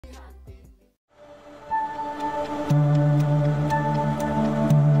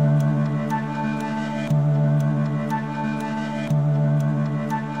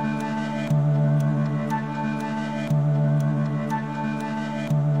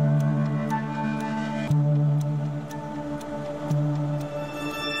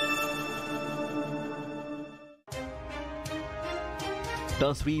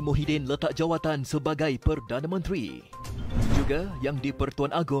Tan Sri Muhyiddin letak jawatan sebagai Perdana Menteri. Juga Yang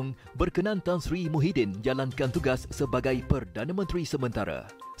di-Pertuan Agong berkenan Tan Sri Muhyiddin jalankan tugas sebagai Perdana Menteri sementara.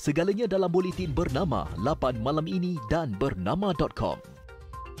 Segalanya dalam buletin Bernama 8 malam ini dan bernama.com.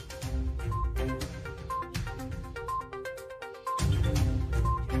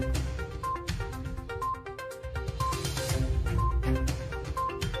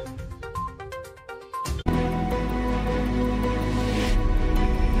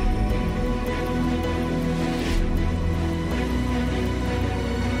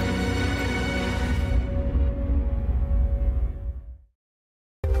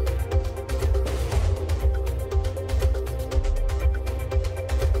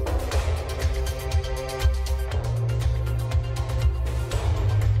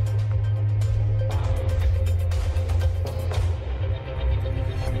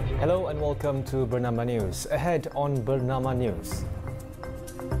 Hello and welcome to Bernama News. Ahead on Bernama News.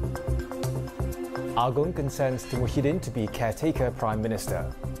 Agong consents to Muhyiddin to be caretaker Prime Minister.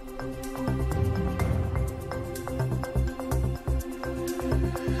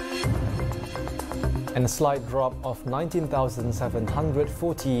 And a slight drop of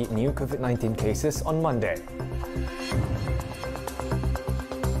 19,740 new COVID-19 cases on Monday.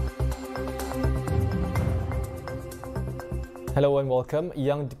 Hello and welcome.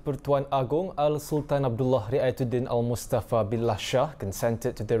 Yang di-Pertuan Agong Al-Sultan Abdullah Riayatuddin Al-Mustafa Billah Shah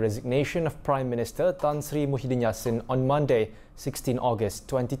consented to the resignation of Prime Minister Tan Sri Muhyiddin Yassin on Monday, 16 August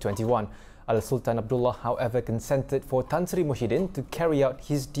 2021. Al-Sultan Abdullah, however, consented for Tan Sri Muhyiddin to carry out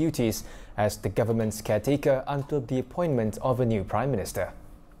his duties as the government's caretaker until the appointment of a new Prime Minister.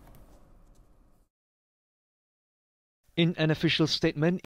 In an official statement,